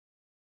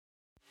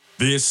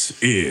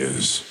This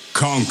is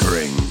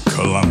Conquering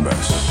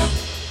Columbus.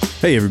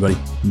 Hey everybody,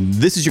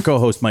 this is your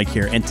co-host Mike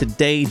here, and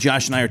today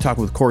Josh and I are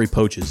talking with Corey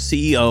Poches,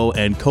 CEO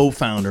and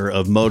co-founder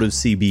of Motive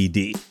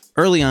CBD.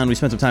 Early on, we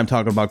spent some time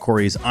talking about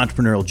Corey's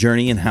entrepreneurial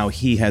journey and how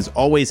he has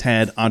always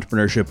had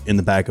entrepreneurship in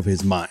the back of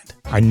his mind.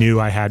 I knew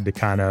I had to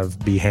kind of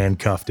be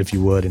handcuffed, if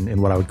you would,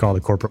 in what I would call the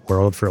corporate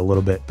world for a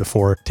little bit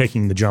before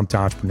taking the jump to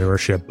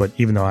entrepreneurship. But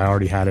even though I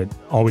already had it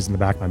always in the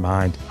back of my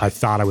mind, I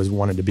thought I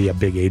wanted to be a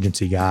big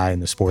agency guy in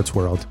the sports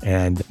world,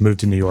 and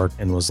moved to New York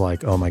and was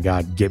like, oh my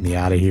God, get me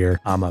out of here.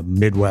 I'm a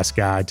Midwest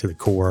guy to the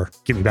core.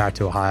 Get me back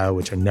to Ohio,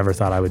 which I never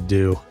thought I would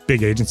do.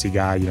 Big agency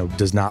guy,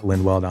 does not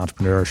lend well to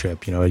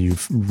entrepreneurship.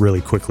 You've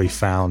really quickly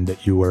found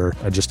that you were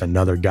just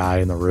another guy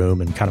in the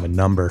room and kind of a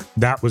number.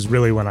 That was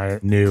really when I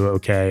knew,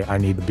 okay, I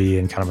need to be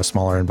in kind of a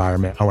smaller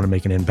environment. I want to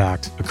make an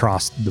impact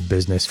across the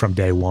business from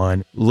day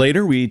one.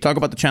 Later, we talk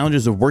about the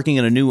challenges of working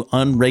in a new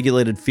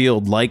unregulated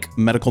field like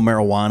medical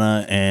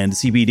marijuana and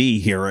CBD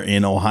here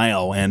in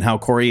Ohio, and how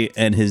Corey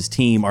and his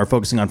team are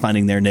focusing on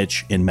finding their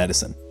niche in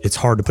medicine. It's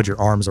hard to put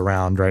your arms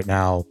around right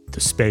now the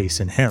space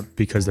in hemp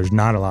because there's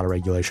not a lot of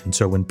regulation.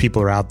 So when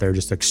people are out there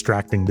just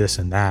extracting this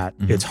and that,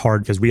 it's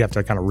hard because we have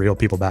to kind of reel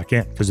people back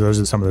in, because those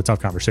are some of the tough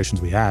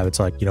conversations we have. It's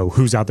like,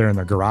 who's out there in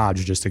their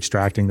garage just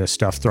extracting this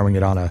stuff, throwing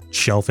it on a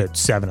shelf at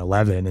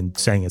 7-Eleven and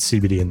saying it's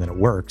CBD and then it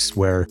works,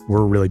 where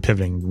we're really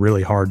pivoting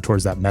really hard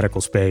towards that medical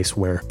space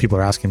where people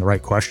are asking the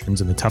right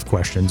questions and the tough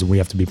questions, and we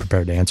have to be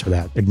prepared to answer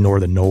that, ignore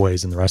the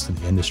noise and the rest of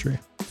the industry.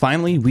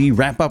 Finally, we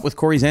wrap up with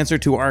Corey's answer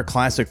to our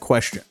classic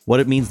question: what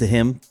it means to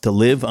him to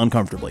live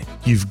uncomfortably.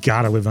 You've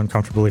got to live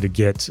uncomfortably to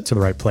get to the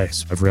right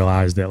place. I've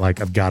realized that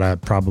I've got to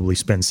probably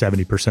spend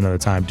 70% of the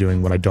time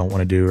doing what I don't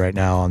want to do right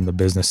now on the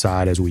business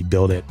side as we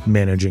build it.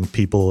 Managing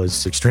people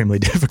is extremely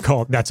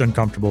difficult. That's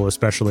uncomfortable,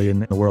 especially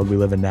in the world we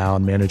live in now,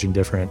 and managing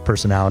different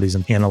personalities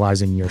and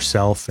analyzing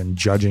yourself and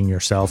judging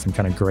yourself and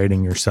kind of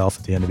grading yourself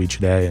at the end of each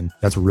day. And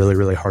that's really,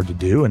 really hard to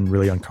do and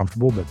really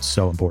uncomfortable, but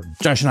so important.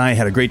 Josh and I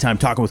had a great time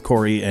talking with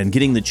Corey and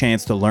getting the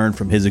chance to learn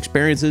from his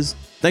experiences.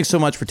 Thanks so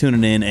much for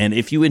tuning in. And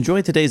if you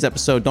enjoyed today's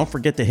episode, don't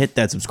forget to hit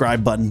that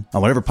subscribe button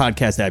on whatever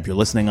podcast app you're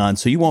listening on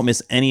so you won't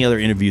miss any other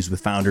interviews with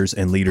founders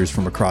and leaders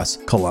from across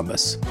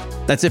Columbus.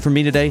 That's it for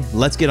me today.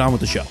 Let's get on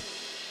with the show.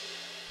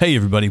 Hey,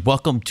 everybody.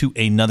 Welcome to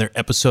another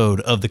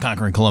episode of the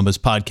Conquering Columbus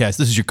podcast.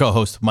 This is your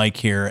co-host, Mike,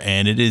 here,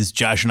 and it is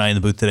Josh and I in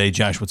the booth today.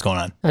 Josh, what's going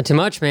on? Not too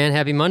much, man.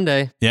 Happy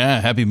Monday.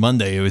 Yeah, happy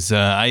Monday. It was,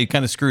 I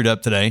kind of screwed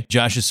up today.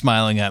 Josh is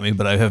smiling at me,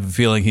 but I have a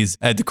feeling he's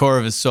at the core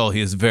of his soul.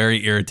 He is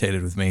very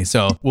irritated with me.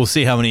 So we'll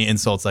see how many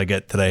insults I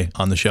get today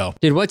on the show.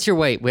 Dude, what's your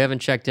weight? We haven't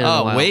checked in a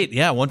while. Oh, weight?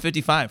 Yeah,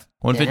 155.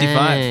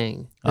 155.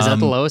 Dang. Is that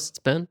the lowest it's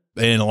been?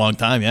 In a long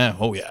time, yeah.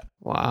 Oh, yeah.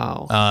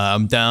 Wow.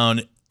 I'm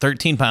down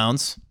 13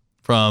 pounds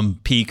from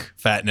peak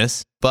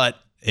fatness, but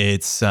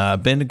it's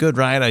been a good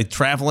ride.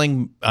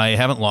 I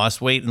haven't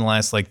lost weight in the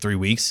last 3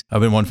 weeks.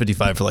 I've been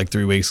 155 for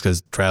 3 weeks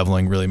because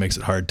traveling really makes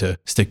it hard to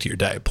stick to your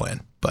diet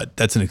plan. But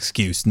that's an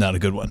excuse, not a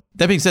good one.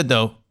 That being said,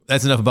 though,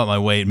 that's enough about my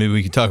weight. Maybe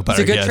we can talk about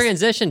it's a good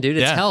transition, dude.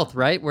 It's health,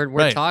 right?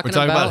 We're talking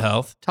about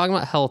health. Talking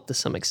about health to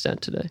some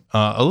extent today.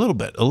 A little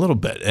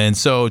bit. And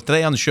so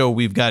today on the show,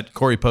 we've got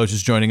Corey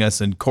Poches joining us,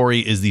 and Corey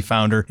is the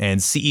founder and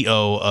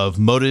CEO of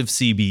Motive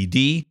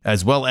CBD,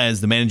 as well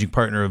as the managing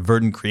partner of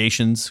Verdant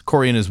Creations.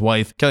 Corey and his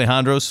wife, Kelly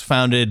Hondros,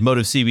 founded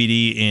Motive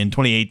CBD in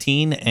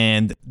 2018,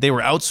 and they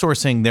were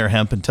outsourcing their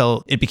hemp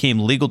until it became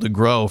legal to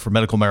grow for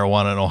medical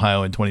marijuana in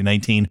Ohio in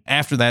 2019.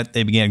 After that,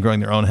 they began growing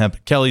their own hemp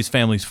at Kelly's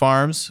family's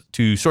farms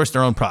to source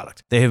their own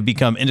product. They have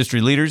become industry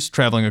leaders,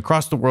 traveling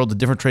across the world to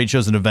different trade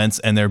shows and events,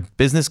 and their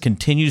business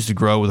continues to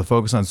grow with a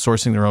focus on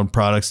sourcing their own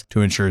products to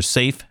ensure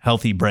safe,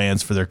 healthy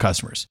brands for their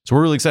customers. So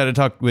we're really excited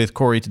to talk with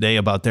Corey today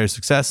about their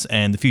success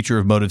and the future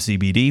of Motive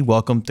CBD.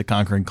 Welcome to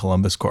Conquering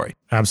Columbus, Corey.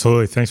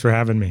 Absolutely. Thanks for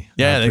having me.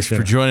 Yeah, thanks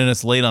for joining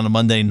us late on a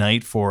Monday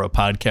night for a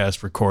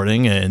podcast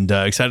recording, and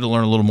excited to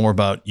learn a little more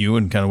about you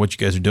and kind of what you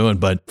guys are doing.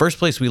 But first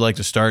place we like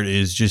to start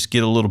is just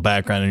get a little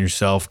background on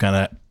yourself, kind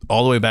of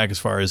all the way back as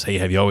far as, hey,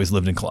 have you always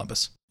lived in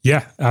Columbus?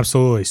 Yeah,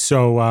 absolutely.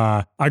 So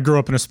I grew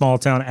up in a small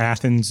town,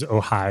 Athens,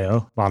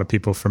 Ohio. A lot of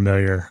people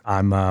familiar.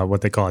 I'm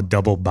what they call a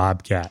double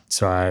Bobcat.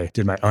 So I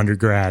did my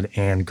undergrad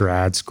and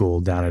grad school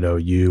down at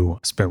OU.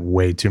 Spent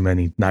way too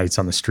many nights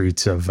on the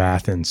streets of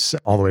Athens,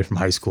 all the way from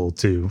high school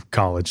to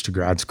college to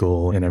grad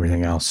school and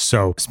everything else.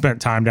 So spent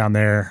time down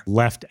there,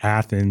 left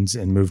Athens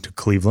and moved to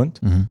Cleveland.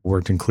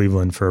 Worked in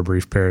Cleveland for a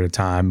brief period of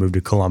time, moved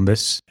to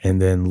Columbus,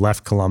 and then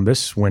left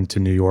Columbus, went to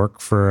New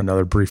York for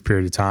another brief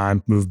period of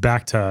time, moved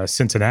back to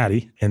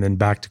Cincinnati, and then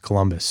back to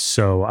Columbus.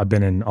 So I've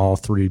been in all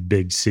three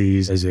big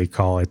C's, as they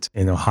call it,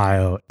 in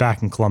Ohio.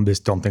 Back in Columbus,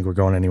 don't think we're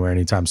going anywhere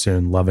anytime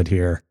soon. Love it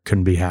here.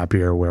 Couldn't be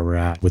happier where we're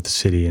at with the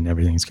city and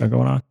everything that's got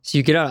going on. So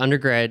you get out of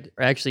undergrad,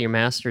 or actually your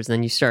master's, and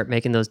then you start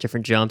making those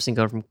different jumps and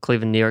go from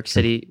Cleveland, New York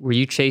City. Were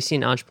you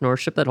chasing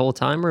entrepreneurship that whole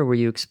time, or were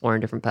you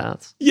exploring different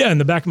paths? Yeah, in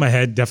the back of my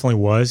head, definitely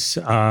was.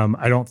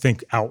 I don't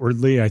think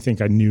outwardly. I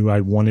think I knew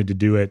I wanted to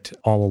do it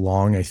all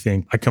along. I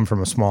think I come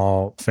from a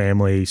small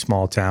family,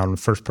 small town,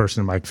 first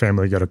person in my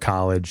family to go to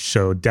college. college.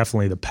 So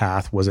definitely the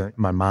path wasn't,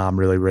 my mom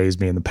really raised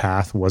me in the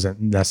path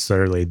wasn't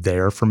necessarily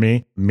there for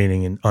me,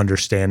 meaning an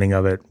understanding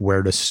of it,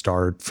 where to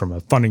start from a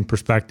funding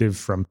perspective,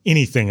 from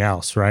anything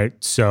else, right?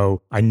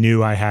 So I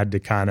knew I had to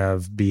kind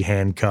of be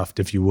handcuffed,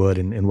 if you would,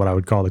 in what I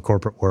would call the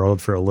corporate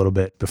world for a little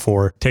bit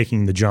before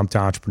taking the jump to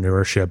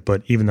entrepreneurship.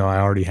 But even though I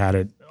already had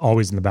it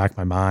always in the back of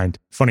my mind,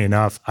 funny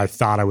enough, I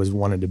thought I was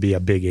wanted to be a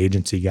big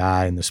agency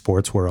guy in the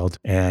sports world,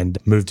 and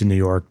moved to New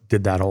York,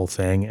 did that whole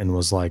thing, and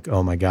was like,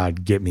 oh my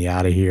God, get me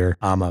out of here.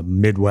 I'm a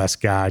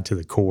Midwest guy to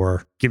the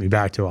core. Get me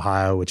back to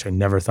Ohio, which I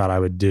never thought I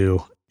would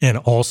do. And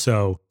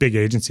also, big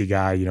agency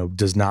guy,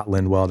 does not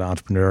lend well to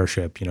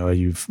entrepreneurship.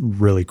 You've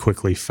really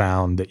quickly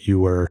found that you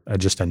were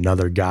just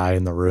another guy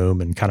in the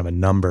room and kind of a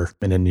number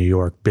in a New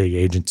York big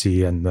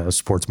agency and the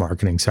sports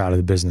marketing side of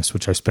the business,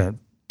 which I spent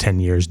 10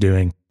 years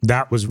doing.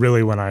 That was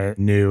really when I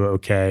knew,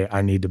 okay,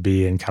 I need to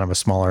be in kind of a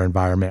smaller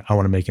environment. I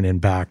want to make an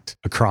impact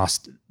across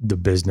the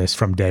business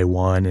from day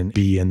one and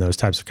be in those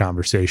types of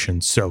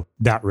conversations. So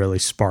that really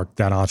sparked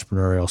that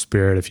entrepreneurial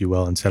spirit, if you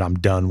will, and said, I'm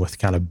done with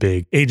kind of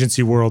big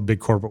agency world,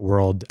 big corporate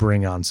world,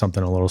 bring on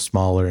something a little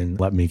smaller and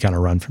let me kind of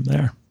run from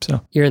there.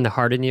 So you're in the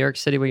heart of New York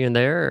City when you're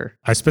there? Or?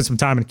 I spent some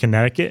time in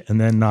Connecticut and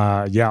then,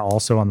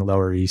 also on the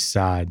Lower East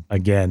Side.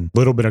 Again, a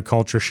little bit of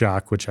culture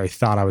shock, which I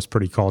thought I was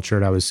pretty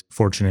cultured. I was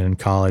fortunate in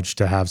college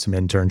to have some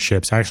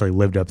internships. I actually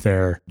lived up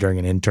there during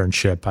an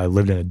internship. I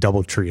lived in a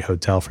DoubleTree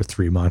hotel for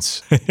 3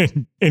 months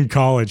in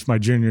college, my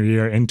junior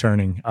year,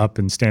 interning up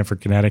in Stamford,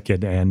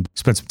 Connecticut, and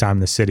spent some time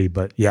in the city.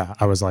 But yeah,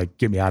 I was like,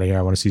 get me out of here.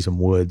 I want to see some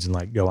woods and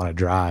like go on a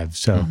drive.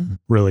 So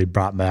really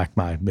brought back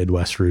my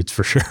Midwest roots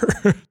for sure.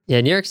 Yeah,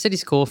 New York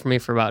City's cool for me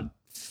for about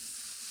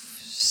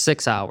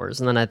 6 hours.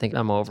 And then I think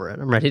I'm over it.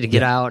 I'm ready to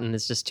get out, and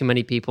it's just too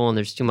many people and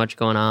there's too much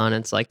going on.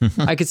 It's like,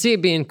 I could see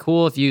it being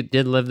cool if you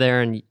did live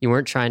there and you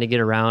weren't trying to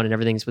get around and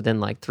everything's within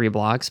like 3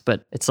 blocks.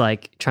 But it's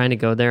like trying to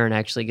go there and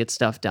actually get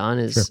stuff done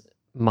is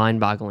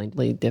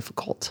mind-bogglingly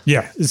difficult.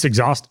 Yeah, it's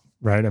exhausting.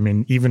 Right. I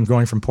mean, even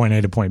going from point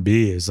A to point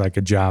B is like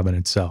a job in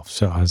itself.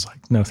 So I was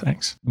like, no,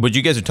 thanks. What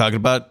you guys are talking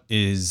about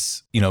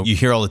is, you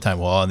hear all the time,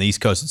 well, on the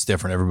East Coast, it's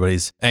different.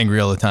 Everybody's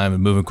angry all the time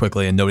and moving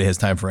quickly and nobody has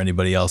time for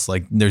anybody else.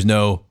 Like there's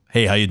no,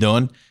 hey, how you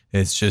doing?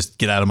 It's just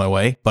get out of my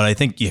way. But I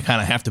think you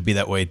kind of have to be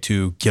that way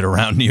to get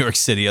around New York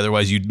City.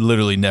 Otherwise, you'd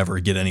literally never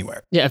get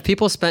anywhere. Yeah, if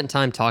people spent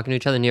time talking to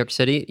each other in New York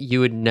City,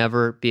 you would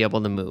never be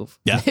able to move.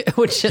 Yeah. It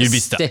would just You'd be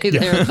stuck. stay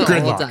there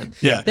the whole time.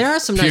 Yeah. There are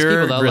some nice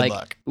Pure people, though. gridlock.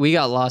 Like, we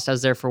got lost. I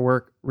was there for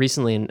work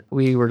recently, and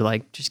we were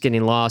like just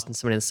getting lost, and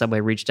somebody in the subway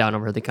reached out and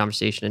overheard the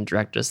conversation and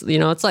directed us.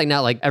 It's like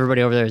not like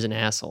everybody over there is an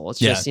asshole. It's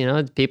just,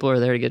 people are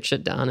there to get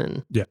shit done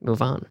and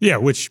move on. Yeah,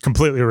 which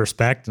completely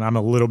respect. And I'm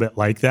a little bit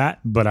like that,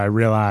 but I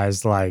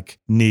realized like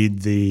need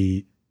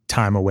the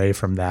time away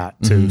from that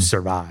to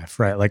survive,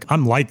 right? Like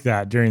I'm like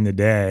that during the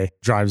day,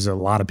 drives a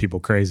lot of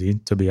people crazy,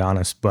 to be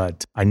honest,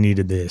 but I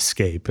needed the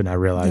escape, and I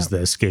realized the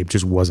escape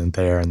just wasn't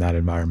there in that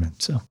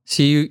environment. So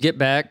you get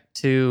back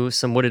to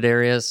some wooded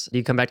areas. Do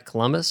you come back to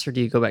Columbus or do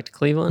you go back to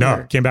Cleveland?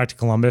 No, came back to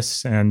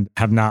Columbus and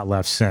have not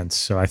left since.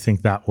 So I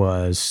think that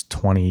was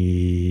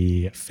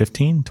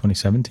 2015,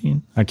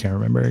 2017. I can't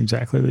remember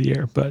exactly the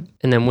year, but.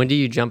 And then when do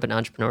you jump in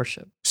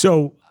entrepreneurship?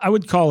 So I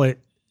would call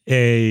it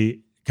a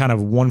kind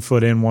of 1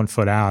 foot in, 1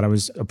 foot out. I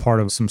was a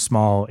part of some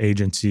small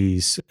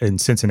agencies in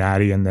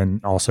Cincinnati and then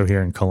also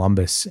here in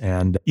Columbus.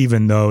 And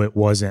even though it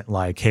wasn't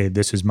like, hey,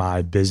 this is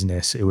my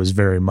business, it was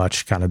very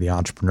much kind of the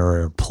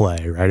entrepreneur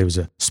play, right? It was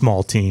a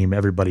small team.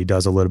 Everybody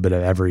does a little bit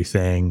of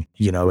everything.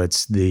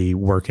 It's the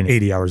working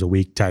 80 hours a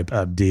week type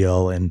of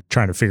deal and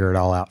trying to figure it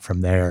all out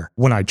from there.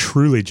 When I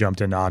truly jumped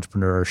into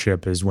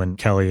entrepreneurship is when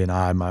Kelly and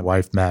I, my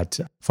wife, met.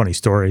 Funny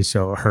story.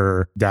 So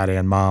her dad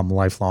and mom,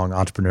 lifelong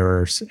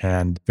entrepreneurs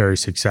and very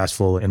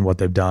successful in what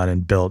they've done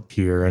and built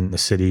here in the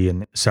city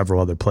and several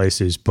other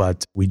places.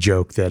 But we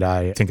joke that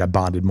I think I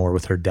bonded more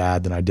with her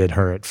dad than I did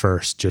her at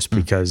first, just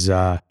because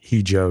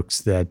he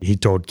jokes that he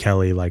told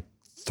Kelly like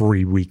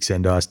 3 weeks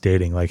into us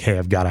dating, like, hey,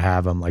 I've got to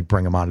have him, like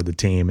bring him onto the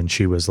team. And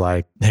she was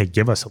like, hey,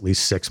 give us at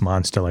least 6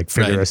 months to like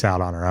figure this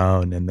out on our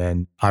own. And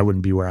then I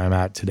wouldn't be where I'm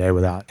at today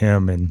without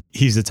him. And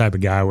he's the type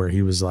of guy where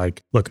he was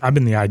like, look, I've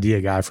been the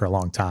idea guy for a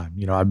long time.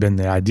 I've been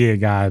the idea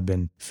guy. I've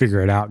been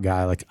figure it out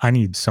guy. Like I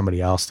need somebody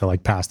else to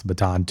like pass the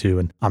baton to.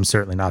 And I'm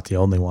certainly not the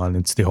only one.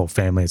 It's the whole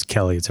family. It's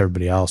Kelly. It's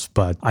everybody else.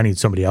 But I need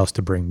somebody else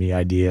to bring me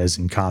ideas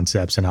and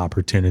concepts and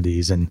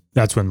opportunities. And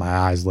that's when my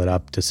eyes lit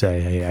up to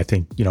say, hey, I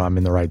think, I'm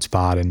in the right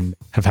spot and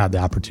have had the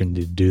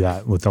opportunity to do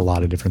that with a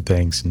lot of different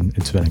things. And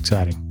it's been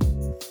exciting.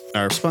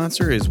 Our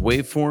sponsor is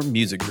Waveform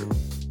Music Group.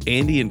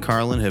 Andy and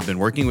Carlin have been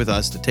working with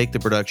us to take the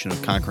production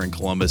of Conquering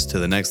Columbus to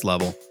the next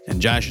level,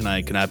 and Josh and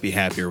I could not be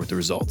happier with the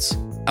results.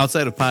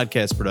 Outside of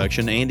podcast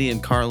production, Andy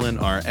and Carlin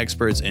are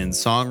experts in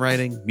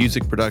songwriting,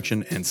 music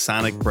production, and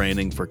sonic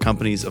branding for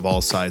companies of all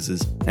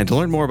sizes. And to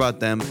learn more about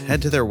them,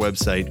 head to their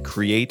website,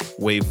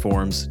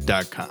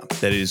 createwaveforms.com.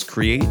 That is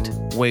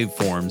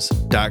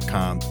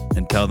createwaveforms.com,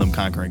 and tell them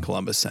Conquering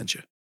Columbus sent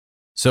you.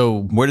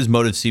 So where does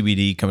Motive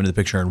CBD come into the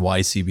picture and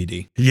why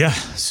CBD? Yeah.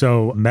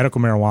 So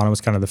medical marijuana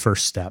was kind of the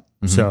first step.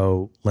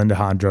 So Linda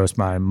Hondros,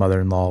 my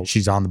mother-in-law,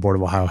 she's on the board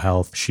of Ohio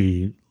Health.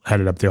 She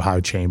headed up the Ohio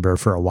Chamber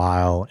for a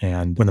while.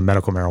 And when the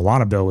medical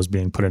marijuana bill was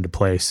being put into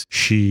place,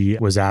 she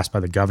was asked by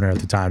the governor at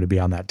the time to be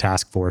on that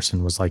task force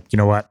and was like, you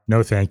know what?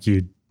 No, thank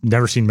you.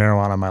 Never seen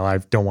marijuana in my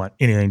life. Don't want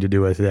anything to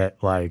do with it.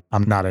 Like,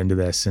 I'm not into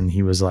this. And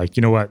he was like,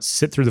 you know what?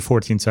 Sit through the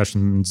 14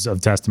 sessions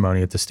of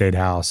testimony at the State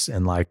House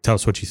and like, tell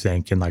us what you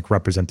think and like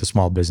represent the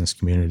small business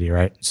community,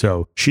 right?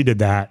 So she did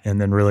that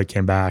and then really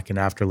came back. And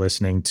after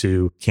listening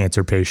to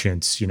cancer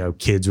patients,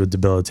 kids with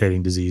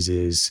debilitating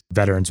diseases,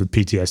 veterans with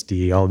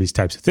PTSD, all these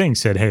types of things,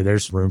 said, hey,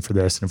 there's room for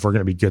this. And if we're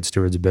going to be good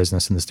stewards of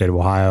business in the state of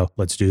Ohio,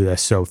 let's do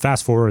this. So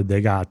fast forward,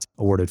 they got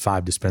awarded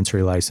 5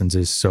 dispensary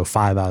licenses. So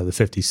 5 out of the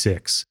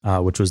 56,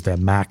 which was the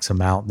max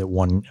amount that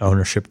one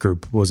ownership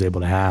group was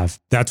able to have.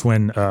 That's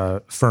when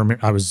a firm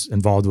I was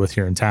involved with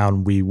here in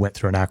town, we went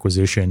through an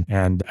acquisition,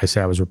 and I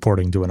say I was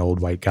reporting to an old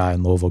white guy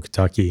in Louisville,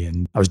 Kentucky,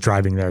 and I was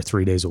driving there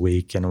 3 days a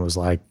week, and it was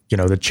like,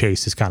 the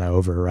chase is kind of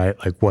over, right?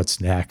 Like, what's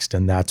next?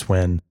 And that's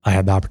when I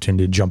had the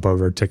opportunity to jump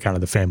over to kind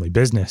of the family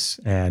business.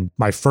 And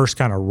my first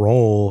kind of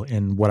role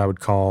in what I would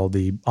call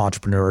the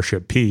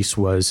entrepreneurship piece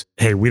was,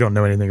 hey, we don't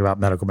know anything about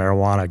medical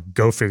marijuana.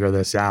 Go figure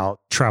this out.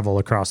 Travel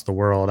across the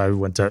world. I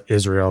went to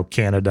Israel,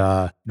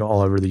 Canada,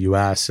 all over the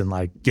US and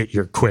like get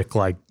your quick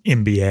like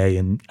MBA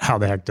and how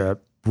the heck to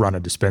run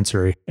a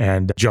dispensary,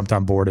 and jumped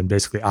on board and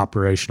basically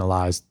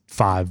operationalized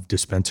 5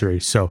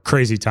 dispensaries. So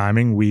crazy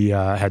timing. We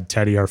had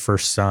Teddy, our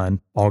first son,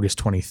 August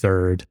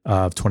 23rd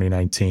of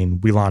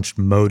 2019. We launched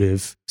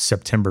Motive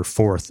September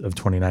 4th of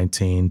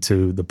 2019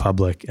 to the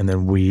public. And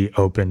then we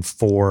opened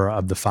 4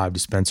 of the 5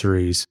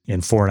 dispensaries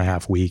in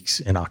 4.5 weeks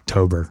in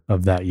October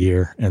of that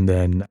year. And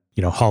then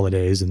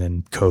holidays and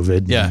then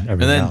COVID and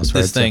everything else.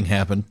 This thing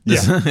happened.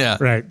 Yeah.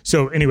 Right.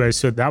 So anyway,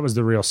 so that was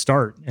the real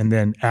start. And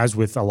then as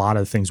with a lot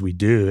of the things we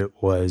do,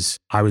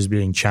 I was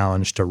being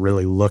challenged to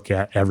really look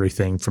at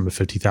everything from a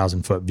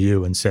 50,000 foot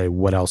view and say,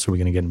 what else are we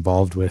going to get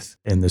involved with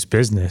in this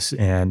business?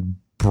 And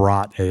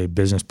brought a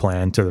business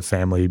plan to the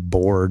family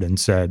board and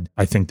said,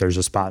 I think there's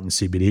a spot in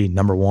CBD.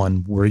 Number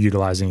one, we're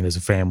utilizing it as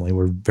a family.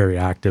 We're very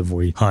active.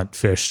 We hunt,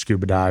 fish,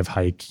 scuba dive,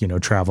 hike,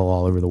 travel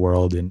all over the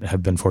world and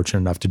have been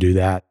fortunate enough to do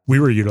that. We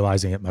were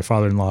utilizing it. My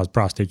father-in-law has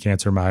prostate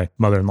cancer. My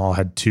mother-in-law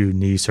had 2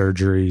 knee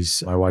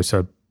surgeries. My wife's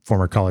a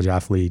former college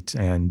athlete,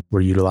 and we're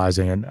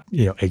utilizing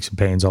it, aches and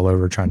pains all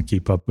over, trying to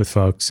keep up with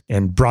folks,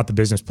 and brought the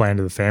business plan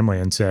to the family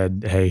and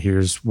said, hey,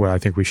 here's what I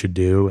think we should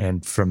do.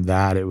 And from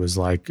that, it was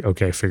like,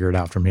 okay, figure it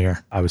out from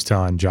here. I was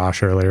telling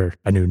Josh earlier,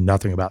 I knew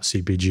nothing about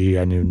CPG.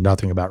 I knew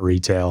nothing about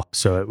retail.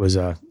 So it was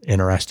a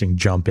interesting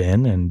jump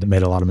in and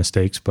made a lot of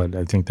mistakes, but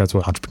I think that's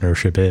what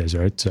entrepreneurship is,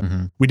 right? So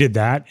we did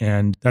that,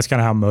 and that's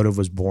kind of how Motive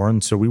was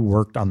born. So we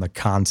worked on the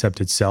concept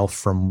itself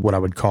from what I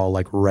would call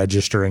like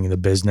registering the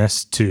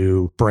business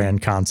to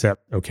brand concept.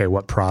 Okay,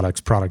 what products,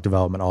 product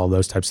development, all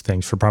those types of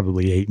things for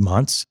probably 8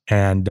 months.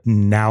 And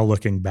now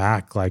looking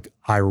back, like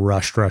I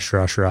rushed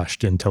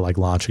into like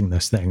launching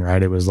this thing,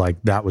 right? It was like,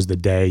 that was the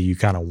day you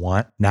kind of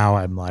want. Now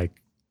I'm like,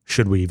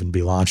 should we even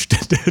be launched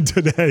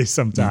today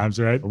sometimes,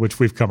 right? Which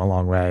we've come a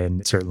long way, and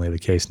it's certainly the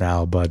case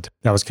now. But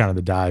that was kind of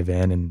the dive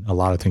in, and a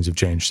lot of things have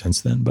changed since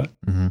then. But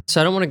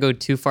So I don't want to go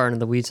too far into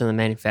the weeds on the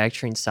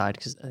manufacturing side,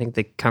 because I think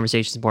the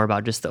conversation is more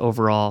about just the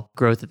overall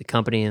growth of the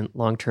company and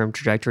long-term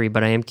trajectory.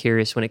 But I am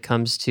curious when it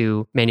comes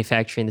to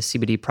manufacturing the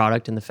CBD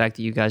product and the fact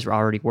that you guys are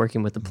already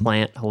working with the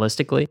plant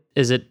holistically.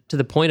 Is it to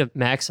the point of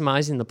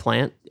maximizing the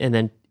plant and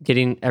then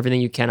getting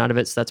everything you can out of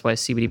it, so that's why a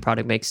CBD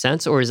product makes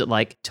sense? Or is it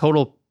like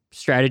total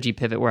strategy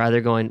pivot, we're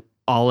either going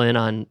all in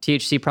on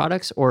THC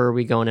products or are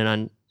we going in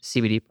on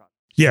CBD products?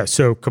 Yeah,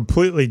 so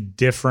completely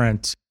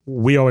different.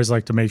 We always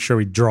like to make sure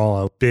we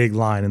draw a big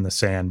line in the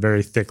sand,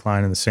 very thick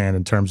line in the sand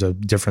in terms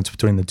of difference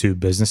between the 2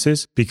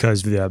 businesses,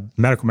 because the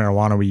medical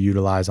marijuana we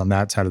utilize on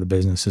that side of the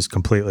business is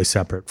completely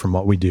separate from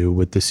what we do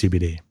with the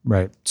CBD,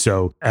 right?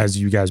 So as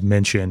you guys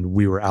mentioned,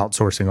 we were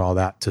outsourcing all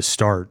that to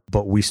start,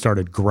 but we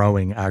started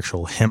growing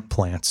actual hemp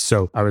plants.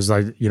 So I was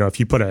like, if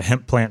you put a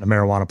hemp plant and a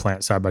marijuana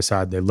plant side by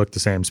side, they look the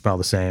same, smell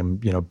the same,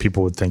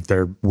 people would think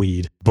they're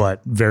weed,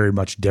 but very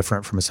much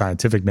different from a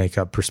scientific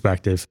makeup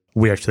perspective.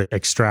 We actually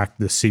extract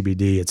the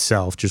CBD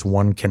itself, just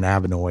one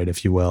cannabinoid,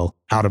 if you will,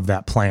 out of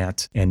that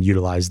plant and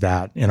utilize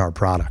that in our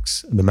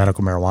products. The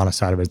medical marijuana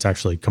side of it's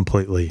actually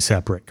completely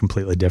separate,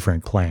 completely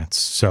different plants.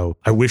 So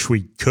I wish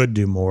we could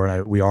do more.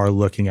 And we are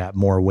looking at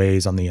more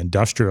ways on the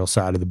industrial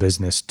side of the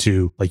business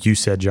to, like you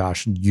said,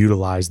 Josh,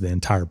 utilize the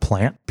entire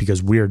plant,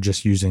 because we are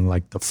just using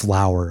like the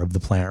flower of the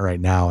plant right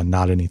now and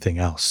not anything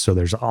else. So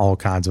there's all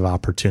kinds of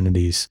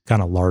opportunities,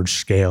 kind of large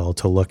scale,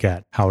 to look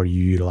at how are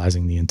you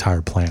utilizing the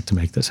entire plant to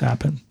make this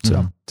happen.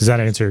 So does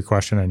that answer your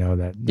question? I know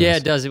that. Yeah,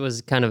 it does. It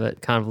was kind of a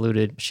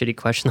convoluted, shitty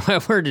question the way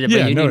I worded it,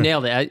 but you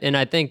nailed it. And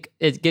I think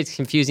it gets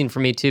confusing for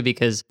me too,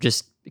 because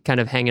just kind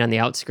of hanging on the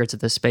outskirts of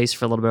the space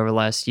for a little bit over the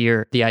last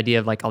year. The idea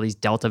of like all these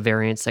Delta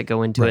variants that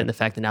go into it and the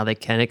fact that now they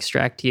can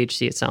extract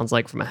THC, it sounds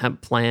like, from a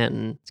hemp plant,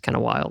 and it's kind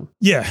of wild.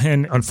 Yeah.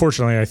 And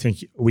unfortunately, I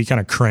think we kind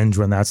of cringe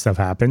when that stuff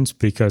happens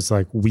because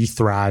like we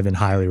thrive in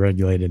highly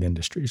regulated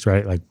industries,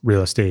 right? Like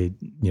real estate,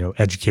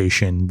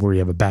 education, where you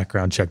have a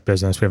background check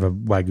business, we have a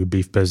Wagyu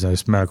beef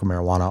business, medical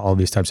marijuana, all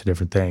these types of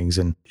different things.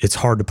 And it's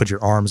hard to put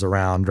your arms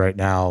around right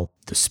now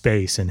the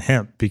space in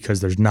hemp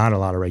because there's not a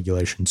lot of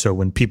regulation. So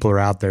when people are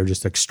out there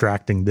just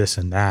extracting this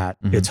and that,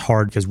 it's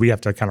hard because we have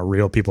to kind of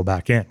reel people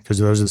back in, because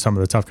those are some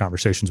of the tough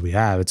conversations we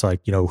have. It's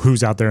like,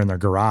 who's out there in their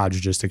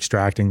garage just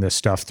extracting this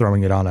stuff,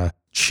 throwing it on a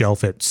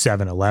shelf at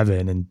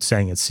 7-Eleven and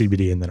saying it's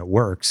CBD and then it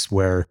works,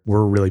 where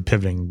we're really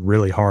pivoting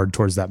really hard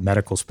towards that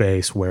medical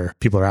space where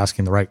people are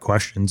asking the right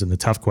questions and the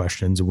tough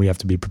questions, and we have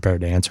to be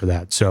prepared to answer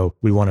that. So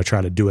we want to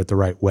try to do it the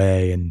right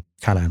way and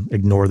kind of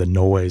ignore the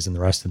noise in the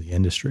rest of the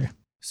industry.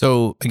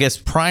 So I guess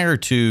prior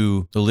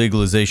to the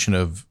legalization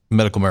of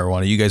medical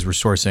marijuana, you guys were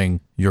sourcing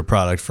your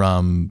product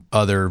from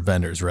other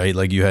vendors, right?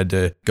 Like you had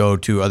to go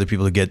to other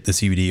people to get the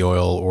CBD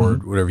oil or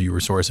whatever you were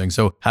sourcing.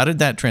 So how did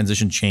that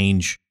transition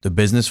change the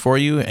business for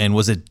you? And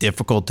was it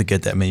difficult to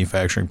get that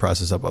manufacturing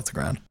process up off the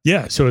ground?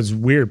 Yeah. So it's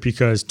weird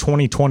because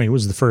 2020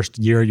 was the first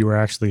year you were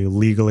actually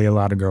legally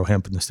allowed to grow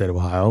hemp in the state of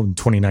Ohio. And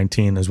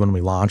 2019 is when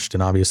we launched.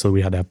 And obviously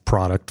we had to have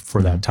product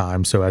for that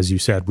time. So as you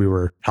said, we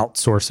were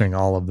outsourcing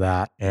all of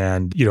that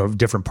and,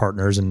 different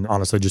partners and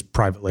honestly just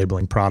private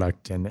labeling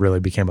product, and it really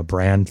became a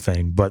brand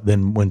thing. But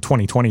then when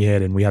 2020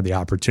 hit and we had the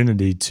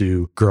opportunity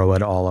to grow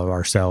it all of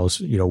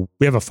ourselves,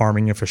 we have a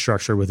farming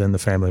infrastructure within the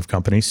family of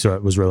companies. So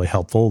it was really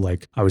helpful.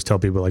 Like I always tell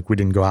people, like we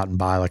didn't go out and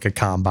buy like a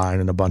combine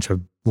and a bunch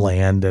of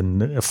land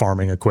and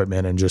farming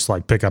equipment and just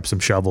like pick up some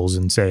shovels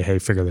and say, hey,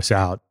 figure this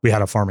out. We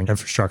had a farming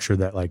infrastructure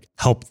that like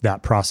helped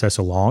that process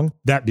along.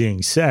 That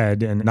being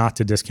said, and not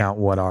to discount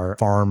what our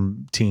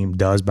farm team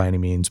does by any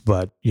means,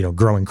 but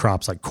growing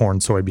crops like corn,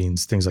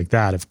 soybeans, things like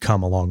that have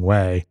come a long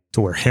way to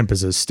where hemp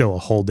is still a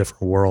whole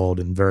different world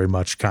and very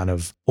much kind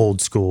of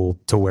old school,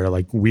 to where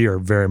like we are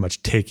very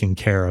much taking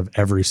care of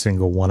every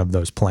single one of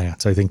those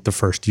plants. I think the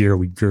first year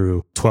we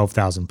grew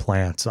 12,000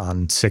 plants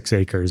on 6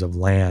 acres of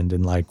land.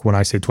 And like when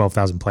I say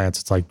 12,000 plants,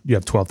 it's like you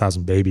have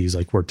 12,000 babies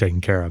like we're taking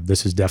care of.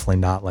 This is definitely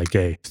not like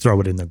a throw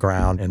it in the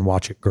ground and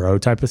watch it grow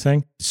type of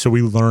thing. So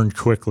we learned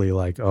quickly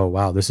like, oh,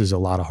 wow, this is a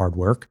lot of hard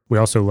work. We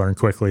also learned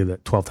quickly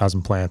that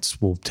 12,000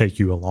 plants will take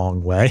you a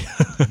long way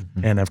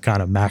and have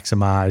kind of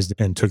maximized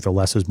and took the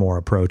less is more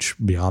approach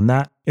beyond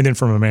that. And then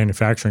from a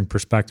manufacturing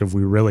perspective,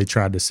 we really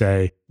tried to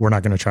say, we're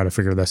not going to try to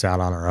figure this out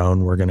on our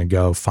own. We're going to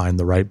go find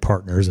the right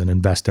partners and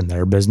invest in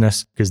their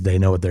business because they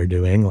know what they're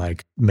doing.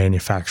 Like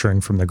manufacturing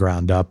from the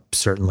ground up,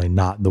 certainly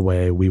not the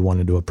way we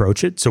wanted to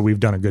approach it. So we've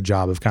done a good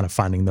job of kind of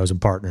finding those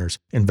partners,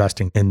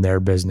 investing in their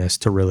business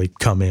to really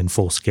come in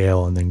full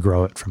scale and then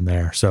grow it from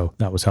there. So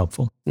that was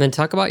helpful. And then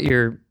talk about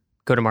your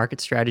go-to-market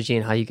strategy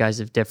and how you guys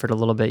have differed a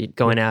little bit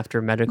going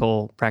after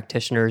medical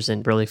practitioners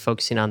and really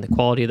focusing on the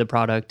quality of the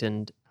product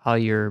and how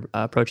you're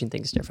approaching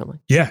things differently.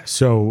 Yeah.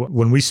 So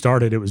when we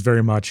started, it was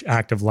very much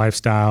active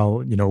lifestyle.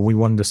 We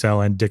wanted to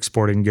sell in Dick's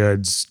Sporting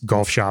Goods,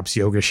 golf shops,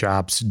 yoga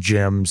shops,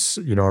 gyms,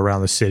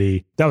 around the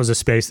city. That was a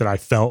space that I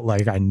felt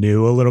like I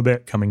knew a little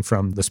bit coming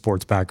from the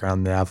sports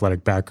background, the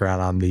athletic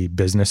background on the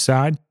business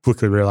side.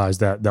 Quickly realized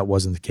that that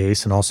wasn't the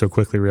case, and also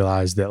quickly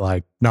realized that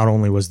like not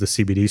only was the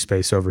CBD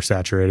space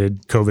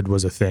oversaturated, COVID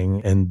was a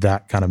thing and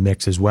that kind of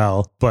mix as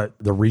well, but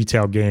the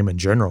retail game in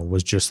general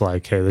was just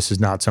like, hey, this is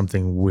not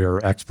something we're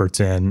experts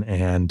in,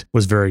 and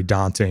was very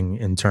daunting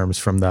in terms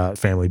from the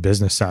family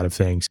business side of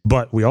things.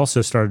 But we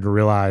also started to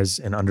realize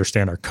and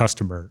understand our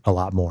customer a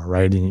lot more,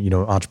 right? And,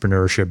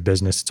 entrepreneurship,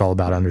 business, it's all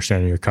about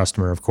understanding your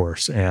customer, of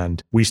course.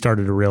 And we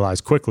started to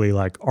realize quickly,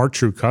 like our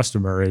true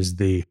customer is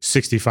the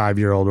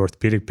 65-year-old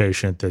orthopedic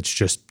patient that's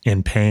just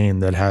in pain,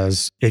 that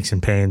has aches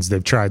and pains.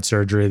 They've tried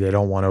surgery. They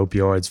don't want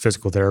opioids.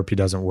 Physical therapy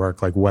doesn't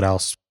work. Like what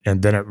else?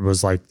 And then it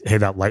was like, hey,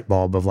 that light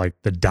bulb of like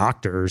the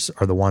doctors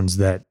are the ones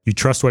that you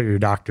trust what your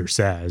doctor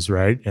says,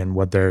 right? And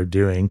what they're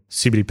doing.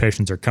 CBD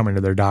patients are coming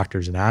to their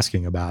doctors and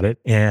asking about it.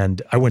 And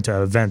I went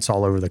to events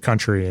all over the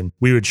country and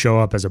we would show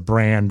up as a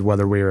brand,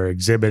 whether we were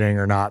exhibiting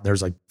or not.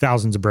 There's like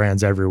thousands of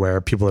brands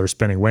everywhere. People are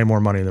spending way more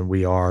money than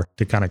we are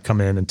to kind of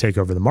come in and take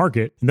over the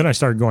market. And then I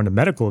started going to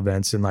medical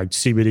events and like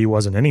CBD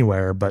wasn't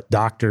anywhere, but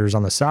doctors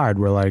on the side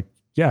were like,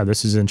 yeah,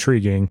 this is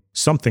intriguing.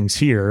 Something's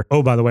here.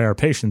 Oh, by the way, our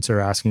patients are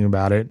asking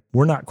about it.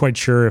 We're not quite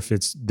sure if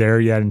it's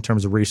there yet in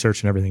terms of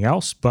research and everything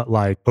else, but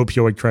like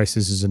opioid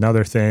crisis is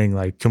another thing.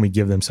 Like, can we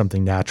give them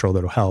something natural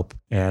that'll help?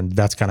 And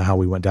that's kind of how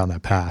we went down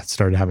that path,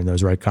 started having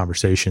those right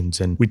conversations.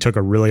 And we took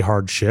a really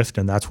hard shift,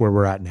 and that's where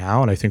we're at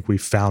now. And I think we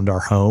found our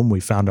home, we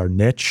found our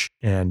niche,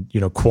 and,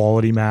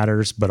 quality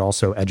matters, but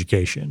also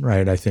education,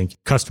 right? I think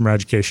customer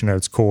education at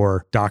its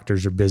core,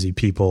 doctors are busy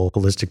people,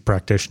 holistic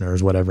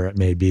practitioners, whatever it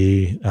may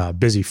be,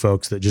 busy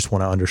folks that just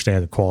want to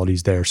understand the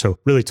qualities there. So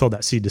really told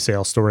that seed to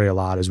sale story a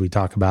lot as we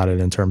talk about it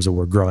in terms of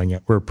we're growing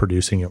it, we're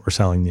producing it, we're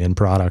selling the end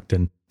product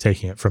and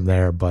taking it from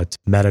there. But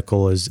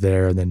medical is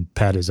there, and then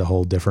pet is a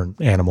whole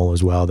different animal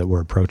as well that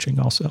we're approaching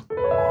also.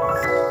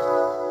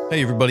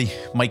 Hey everybody,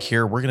 Mike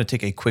here. We're going to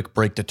take a quick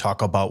break to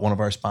talk about one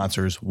of our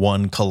sponsors,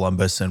 One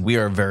Columbus, and we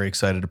are very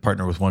excited to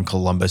partner with One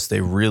Columbus.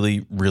 They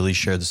really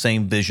share the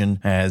same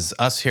vision as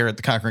us here at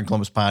the Conquering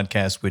Columbus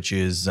podcast, which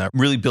is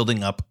really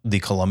building up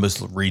the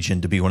Columbus region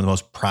to be one of the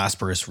most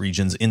prosperous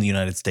regions in the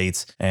United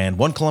States. And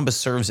One Columbus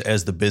serves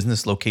as the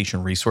business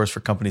location resource for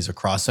companies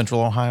across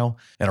Central Ohio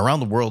and around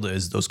the world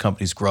as those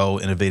companies grow,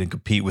 innovate, and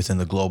compete within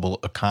the global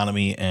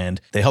economy.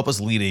 And they help us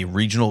lead a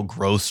regional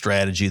growth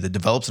strategy that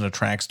develops and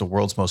attracts the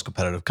world's most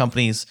competitive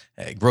companies,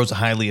 grows a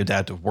highly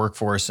adaptive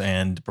workforce,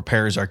 and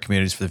prepares our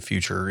communities for the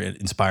future,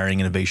 inspiring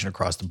innovation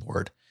across the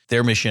board.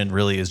 Their mission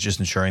really is just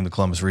ensuring the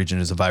Columbus region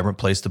is a vibrant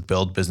place to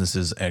build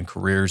businesses and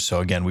careers. So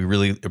again, we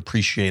really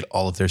appreciate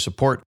all of their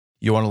support.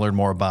 You want to learn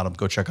more about them,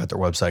 go check out their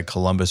website,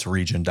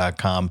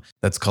 columbusregion.com.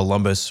 That's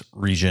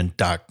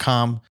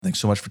columbusregion.com. Thanks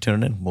so much for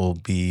tuning in. We'll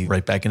be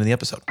right back into the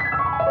episode.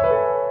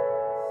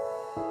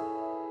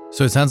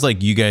 So it sounds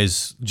like you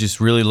guys just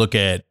really look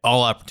at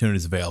all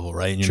opportunities available,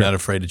 right? And you're not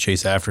afraid to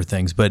chase after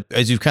things. But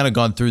as you've kind of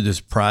gone through this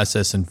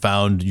process and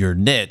found your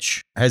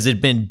niche, has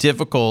it been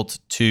difficult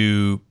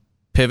to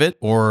pivot,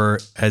 or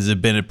has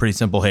it been a pretty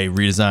simple, hey,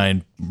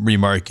 redesign,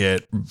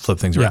 remarket, flip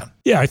things around?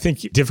 Yeah, I think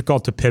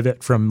difficult to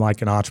pivot from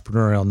like an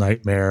entrepreneurial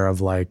nightmare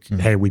of like,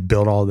 hey, we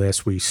built all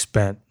this, we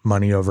spent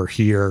money over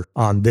here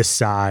on this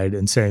side,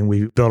 and saying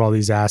we built all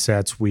these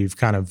assets, we've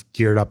kind of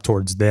geared up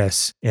towards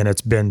this. And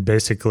it's been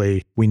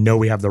basically, we know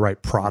we have the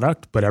right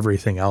product, but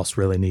everything else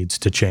really needs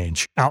to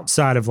change.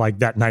 Outside of like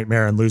that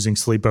nightmare and losing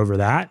sleep over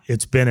that,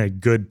 it's been a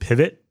good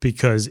pivot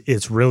because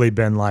it's really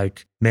been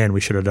like, man,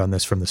 we should have done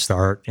this from the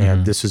start.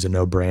 And this is a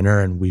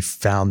no-brainer, and we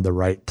found the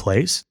right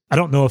place. I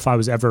don't know if I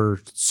was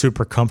ever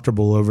super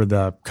comfortable over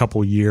the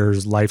couple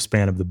years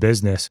lifespan of the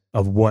business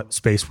of what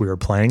space we were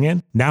playing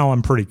in. Now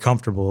I'm pretty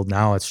comfortable.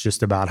 Now it's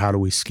just about how do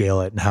we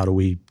scale it and how do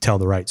we tell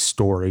the right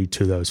story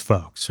to those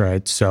folks,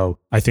 right? So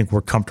I think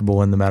we're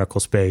comfortable in the medical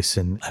space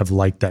and have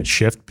liked that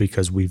shift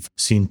because we've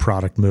seen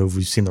product move,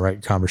 we've seen the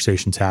right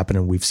conversations happen,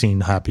 and we've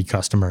seen happy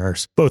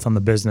customers, both on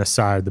the business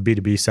side, the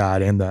B2B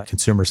side, and the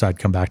consumer side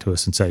come back to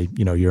us and say,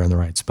 you know, you're in the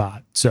right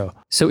spot. So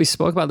we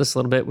spoke about this a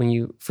little bit when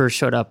you first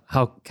showed up,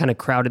 how kind of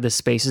crowded this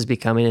space is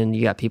becoming, and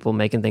you got people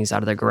making things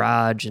out of their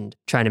garage and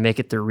trying to make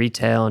it through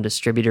retail and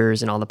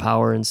distributors and all the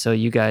power. And so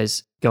you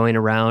guys going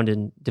around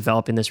and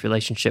developing this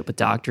relationship with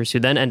doctors who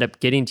then end up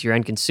getting to your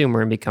end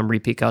consumer and become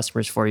repeat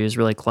customers for you is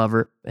really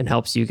clever and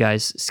helps you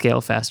guys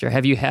scale faster.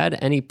 Have you had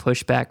any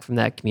pushback from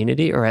that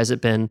community, or has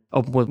it been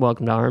open with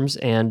welcome arms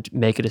and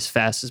make it as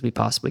fast as we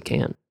possibly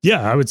can?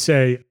 Yeah, I would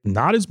say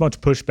not as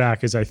much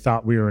pushback as I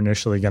thought we were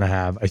initially going to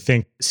have. I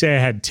think, say I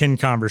had 10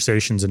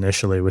 conversations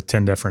initially with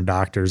 10 different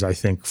doctors. I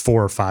think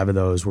 4 or 5 of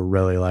those were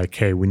really like,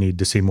 hey, we need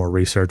to see more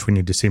research. We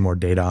need to see more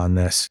data on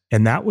this.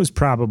 And that was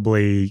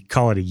probably,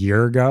 call it a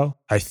year ago.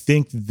 I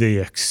think the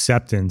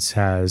acceptance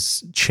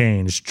has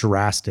changed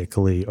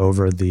drastically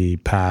over the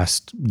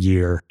past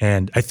year.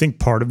 And I think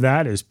part of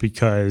that is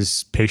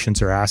because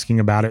patients are asking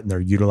about it and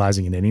they're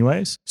utilizing it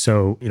anyways.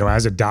 So, you know,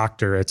 as a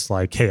doctor, it's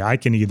like, hey, I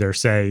can either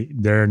say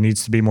there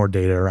needs to be more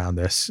data around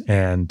this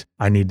and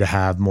I need to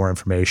have more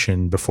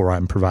information before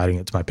I'm providing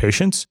it to my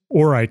patients,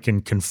 or I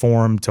can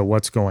conform to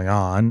what's going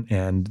on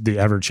and the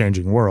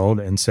ever-changing world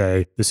and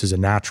say, this is a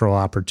natural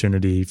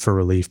opportunity for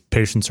relief.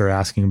 Patients are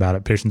asking about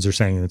it. Patients are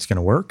saying it's going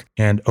to work.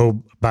 And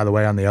oh, by the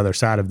way, on the other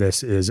side of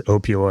this is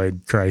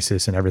opioid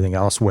crisis and everything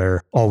else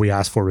where all we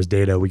asked for was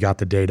data. We got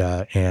the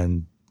data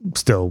and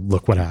still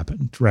look what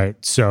happened,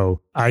 right?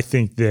 So I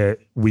think that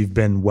we've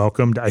been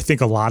welcomed. I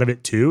think a lot of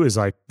it too is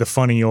like the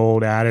funny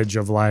old adage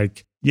of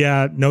like,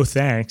 yeah, no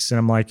thanks. And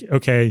I'm like,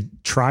 okay,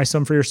 try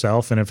some for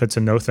yourself. And if it's a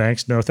no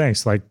thanks, no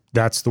thanks. Like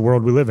that's the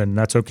world we live in.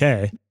 That's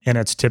okay. And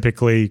it's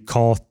typically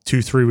call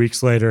 2-3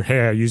 weeks later.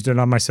 Hey, I used it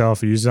on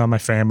myself. I used it on my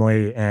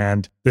family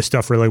and this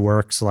stuff really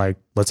works. Like,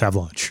 let's have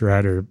lunch,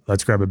 right? Or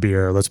let's grab a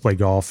beer, let's play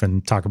golf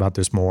and talk about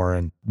this more.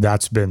 And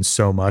that's been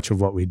so much of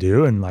what we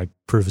do. And like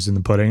proof is in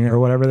the pudding or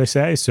whatever they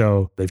say.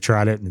 So they've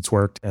tried it and it's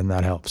worked and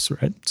that helps,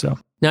 right? So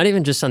not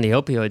even just on the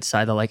opioid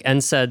side, though, like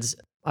NSAIDs,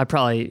 I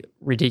probably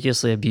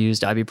ridiculously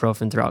abused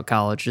ibuprofen throughout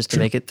college just to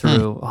make it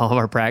through all of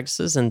our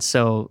practices. And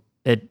so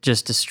it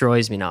just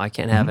destroys me now. I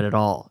can't have it at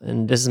all.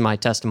 And this is my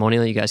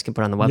testimonial you guys can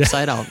put on the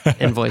website. I'll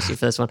invoice you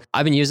for this one.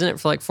 I've been using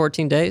it for like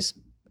 14 days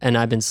and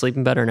I've been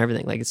sleeping better and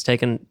everything. Like it's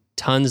taken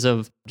tons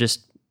of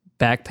just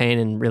back pain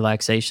and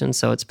relaxation.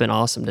 So it's been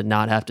awesome to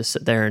not have to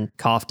sit there and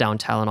cough down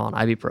Tylenol and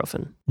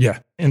ibuprofen. Yeah.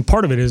 And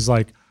part of it is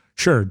like,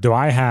 sure, do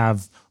I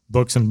have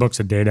books and books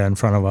of data in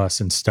front of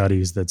us and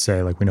studies that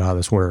say like, we know how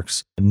this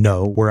works?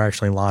 No, we're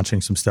actually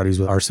launching some studies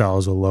with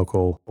ourselves, a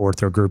local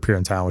ortho group here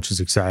in town, which is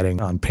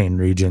exciting, on pain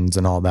regions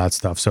and all that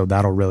stuff. So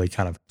that'll really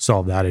kind of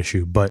solve that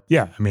issue. But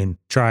yeah, I mean,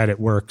 try it, it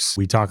works.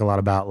 We talk a lot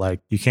about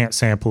like, you can't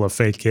sample a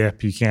fake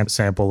hip. You can't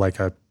sample like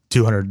a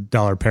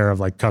 $200 pair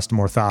of like custom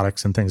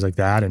orthotics and things like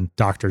that. And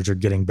doctors are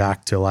getting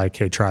back to like,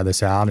 hey, try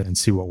this out and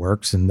see what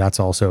works. And that's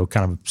also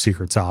kind of a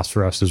secret sauce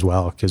for us as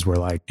well, because we're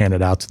like, hand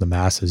it out to the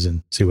masses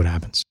and see what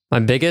happens. My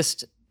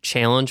biggest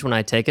challenge when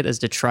I take it is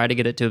to try to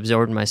get it to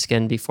absorb in my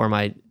skin before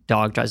my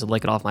dog tries to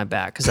lick it off my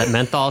back because that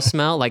menthol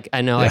smell. Like,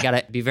 I know I got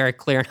to be very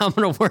clear on how I'm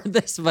going to word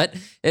this, but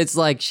it's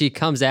like she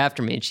comes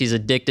after me and she's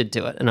addicted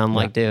to it. And I'm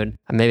like, dude,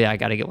 maybe I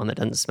got to get one that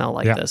doesn't smell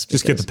like this.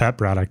 Just get the pet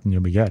product and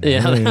you'll be good.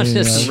 Yeah,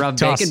 just rub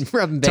bacon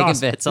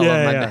bits all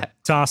on my back.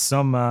 Toss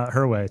some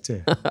her way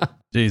too.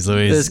 Jeez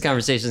Louise. This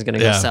conversation is going to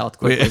go south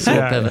quickly,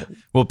 so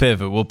we'll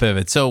pivot. We'll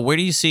pivot. So where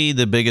do you see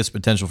the biggest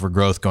potential for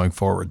growth going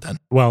forward then?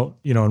 Well,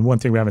 and one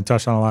thing we haven't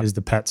touched on a lot is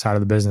the pet side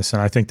of the business.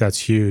 And I think that's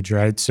huge,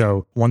 right?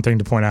 So one thing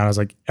to point out is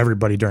like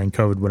everybody during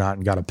COVID went out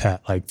and got a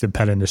pet. Like the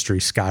pet industry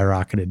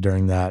skyrocketed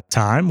during that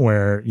time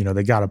where,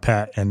 they got a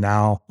pet. And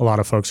now a lot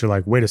of folks are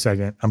like, wait a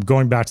second, I'm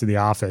going back to the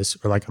office,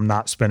 or like I'm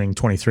not spending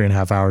 23 and a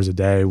half hours a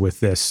day with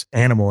this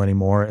animal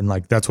anymore. And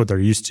like that's what they're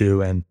used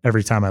to. And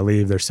every time I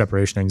leave, there's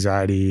separation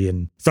anxiety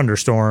and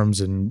thunderstorms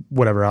and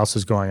whatever else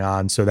is going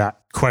on. So that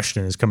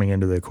question is coming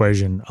into the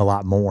equation a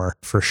lot more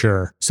for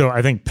sure. So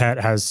I think pet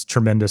has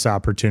tremendous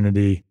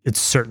opportunity. It's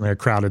certainly a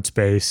crowded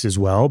space as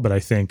well, but I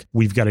think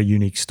we've got a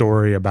unique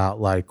story about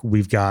like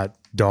we've got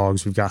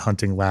dogs, we've got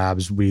hunting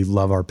labs, we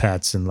love our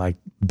pets, and like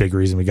big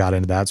reason we got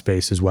into that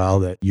space as well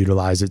that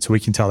utilize it. So we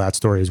can tell that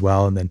story as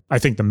well. And then I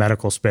think the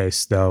medical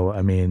space though,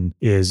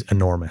 is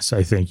enormous.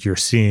 I think you're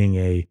seeing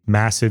a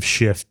massive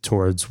shift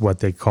towards what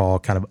they call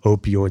kind of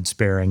opioid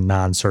sparing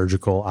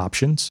non-surgical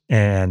options,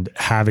 and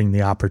having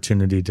the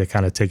opportunity to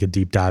kind of take a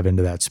deep dive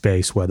into that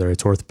space, whether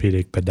it's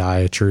orthopedic,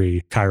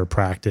 podiatry,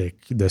 chiropractic,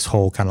 this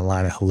whole kind of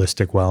line of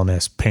holistic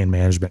wellness, pain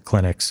management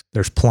clinics.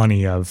 There's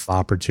plenty of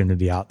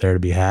opportunity out there to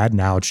be had.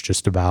 Now it's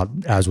just about,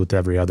 as with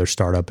every other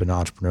startup and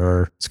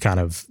entrepreneur, it's kind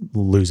of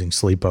losing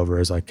sleep over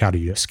is like, how do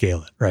you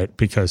scale it, right?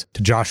 Because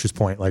to Josh's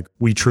point, like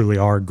we truly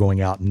are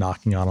going out and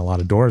knocking on a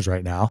lot of doors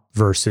right now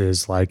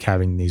versus like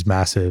having these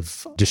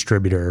massive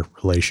distributor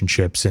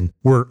relationships. And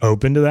we're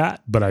open to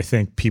that, but I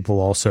think people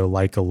also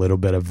like a little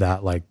bit of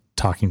that, like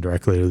talking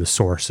directly to the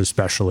source,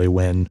 especially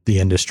when the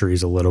industry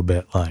is a little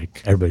bit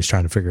like everybody's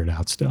trying to figure it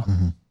out still.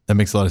 Mm-hmm. That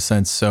makes a lot of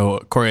sense. So,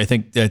 Corey, I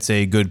think that's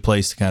a good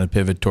place to kind of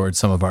pivot towards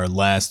some of our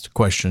last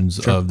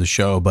questions of the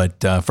show.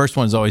 But first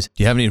one is always,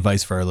 do you have any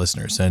advice for our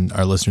listeners and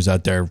our listeners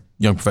out there,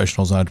 young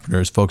professionals,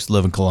 entrepreneurs, folks that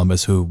live in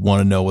Columbus who want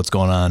to know what's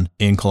going on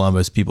in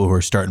Columbus, people who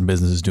are starting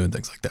businesses, doing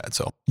things like that?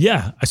 So,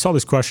 yeah, I saw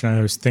this question.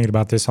 I was thinking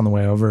about this on the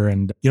way over.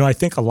 And, I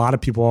think a lot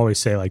of people always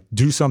say like,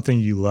 do something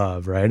you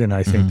love, right? And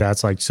I think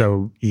that's like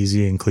so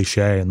easy and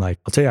cliche. And like,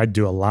 I'll tell you, I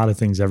do a lot of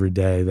things every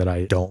day that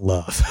I don't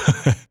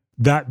love.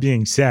 That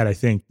being said, I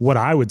think what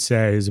I would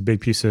say is a big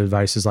piece of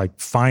advice is like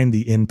find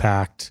the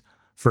impact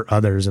for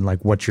others and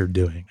like what you're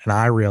doing. And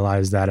I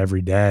realize that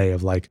every day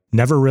of like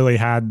never really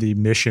had the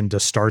mission to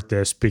start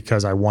this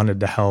because I wanted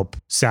to help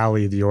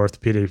Sally, the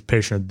orthopedic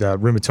patient, the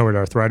rheumatoid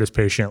arthritis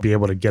patient, be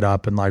able to get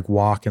up and like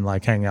walk and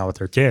like hang out with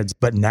their kids.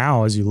 But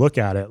now as you look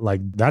at it,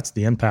 like that's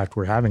the impact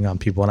we're having on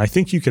people. And I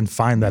think you can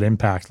find that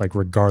impact like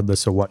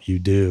regardless of what you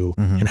do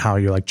and how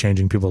you're like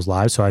changing people's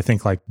lives. So I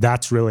think like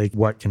that's really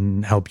what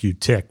can help you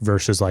tick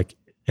versus like,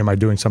 am I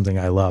doing something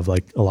I love?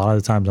 Like a lot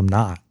of the times I'm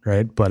not,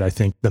 right? But I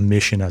think the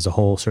mission as a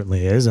whole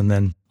certainly is. And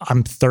then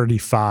I'm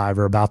 35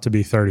 or about to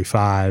be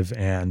 35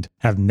 and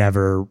have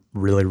never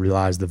really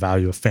realized the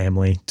value of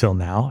family till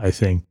now. I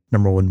think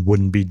number one,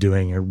 wouldn't be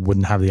doing or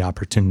wouldn't have the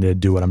opportunity to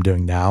do what I'm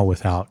doing now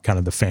without kind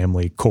of the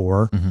family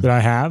core that I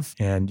have.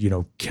 And,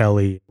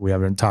 Kelly, we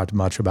haven't talked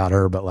much about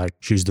her, but like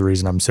she's the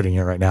reason I'm sitting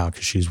here right now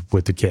because she's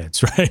with the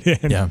kids, right?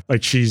 And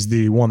like she's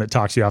the one that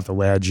talks you off the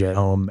ledge at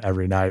home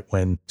every night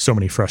when so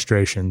many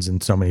frustrations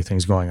and so many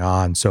things going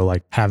on. So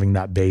like having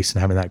that base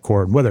and having that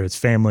core, and whether it's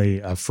family,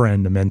 a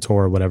friend, a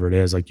mentor, whatever it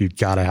is, like you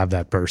got to have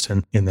that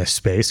person in this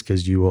space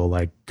because you will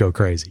like go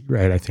crazy,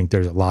 right? I think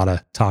there's a lot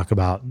of talk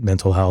about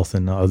mental health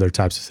and other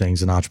types of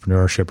things in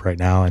entrepreneurship right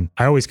now. And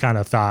I always kind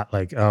of thought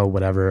like, oh,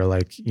 whatever,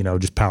 like,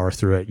 just power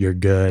through it. You're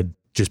good.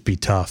 Just be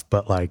tough.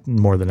 But like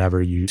more than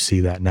ever, you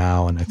see that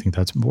now. And I think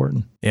that's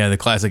important. Yeah. The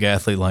classic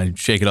athlete line,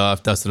 shake it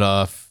off, dust it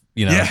off,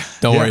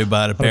 don't worry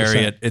about it, bury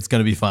 100%. It. It's going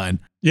to be fine.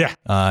 Yeah.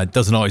 It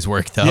doesn't always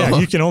work though. Yeah.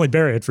 You can only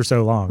bury it for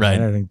so long. Right.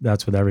 I think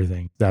that's with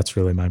everything. That's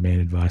really my main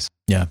advice.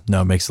 Yeah.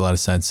 No, it makes a lot of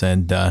sense.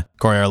 And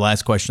Corey, our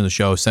last question of the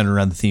show centered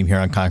around the theme here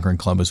on Conquering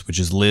Columbus, which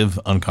is live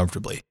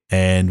uncomfortably.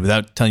 And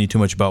without telling you too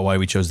much about why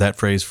we chose that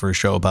phrase for a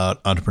show about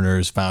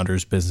entrepreneurs,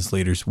 founders, business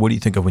leaders, what do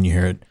you think of when you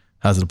hear it?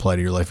 How does it apply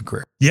to your life and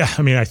career? Yeah,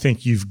 I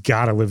think you've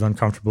got to live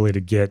uncomfortably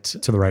to get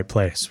to the right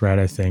place, right?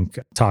 I think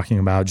talking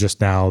about just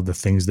now the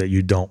things that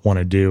you don't want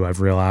to do, I've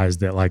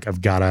realized that like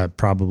I've got to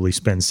probably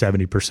spend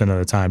 70% of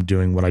the time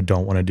doing what I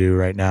don't want to do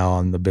right now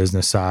on the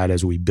business side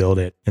as we build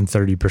it, and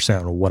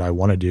 30% of what I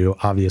want to do,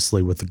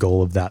 obviously with the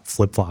goal of that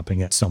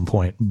flip-flopping at some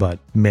point. But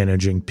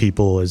managing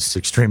people is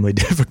extremely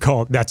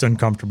difficult. That's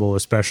uncomfortable,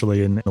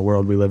 especially in the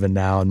world we live in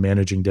now, and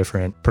managing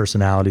different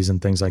personalities and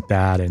things like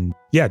that. And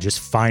yeah, just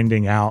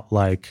finding out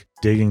like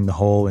digging the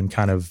hole and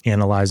kind of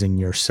analyzing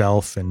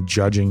yourself and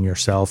judging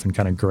yourself and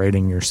kind of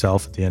grading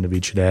yourself at the end of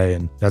each day.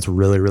 And that's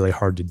really, really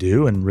hard to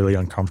do and really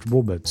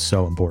uncomfortable, but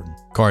so important.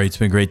 Corey, it's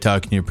been great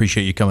talking to you.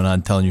 Appreciate you coming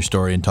on, telling your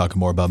story and talking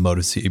more about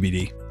Motive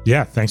CBD.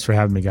 Yeah, thanks for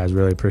having me, guys.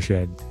 Really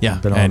appreciate it. Yeah,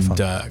 It's been a lot of and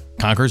fun.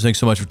 Conquerors, thanks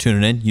so much for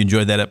tuning in. You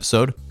enjoyed that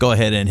episode? Go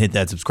ahead and hit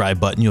that subscribe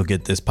button. You'll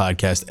get this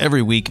podcast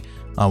every week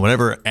on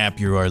whatever app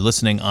you are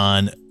listening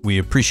on. We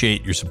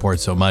appreciate your support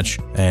so much,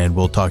 and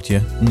we'll talk to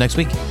you next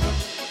week.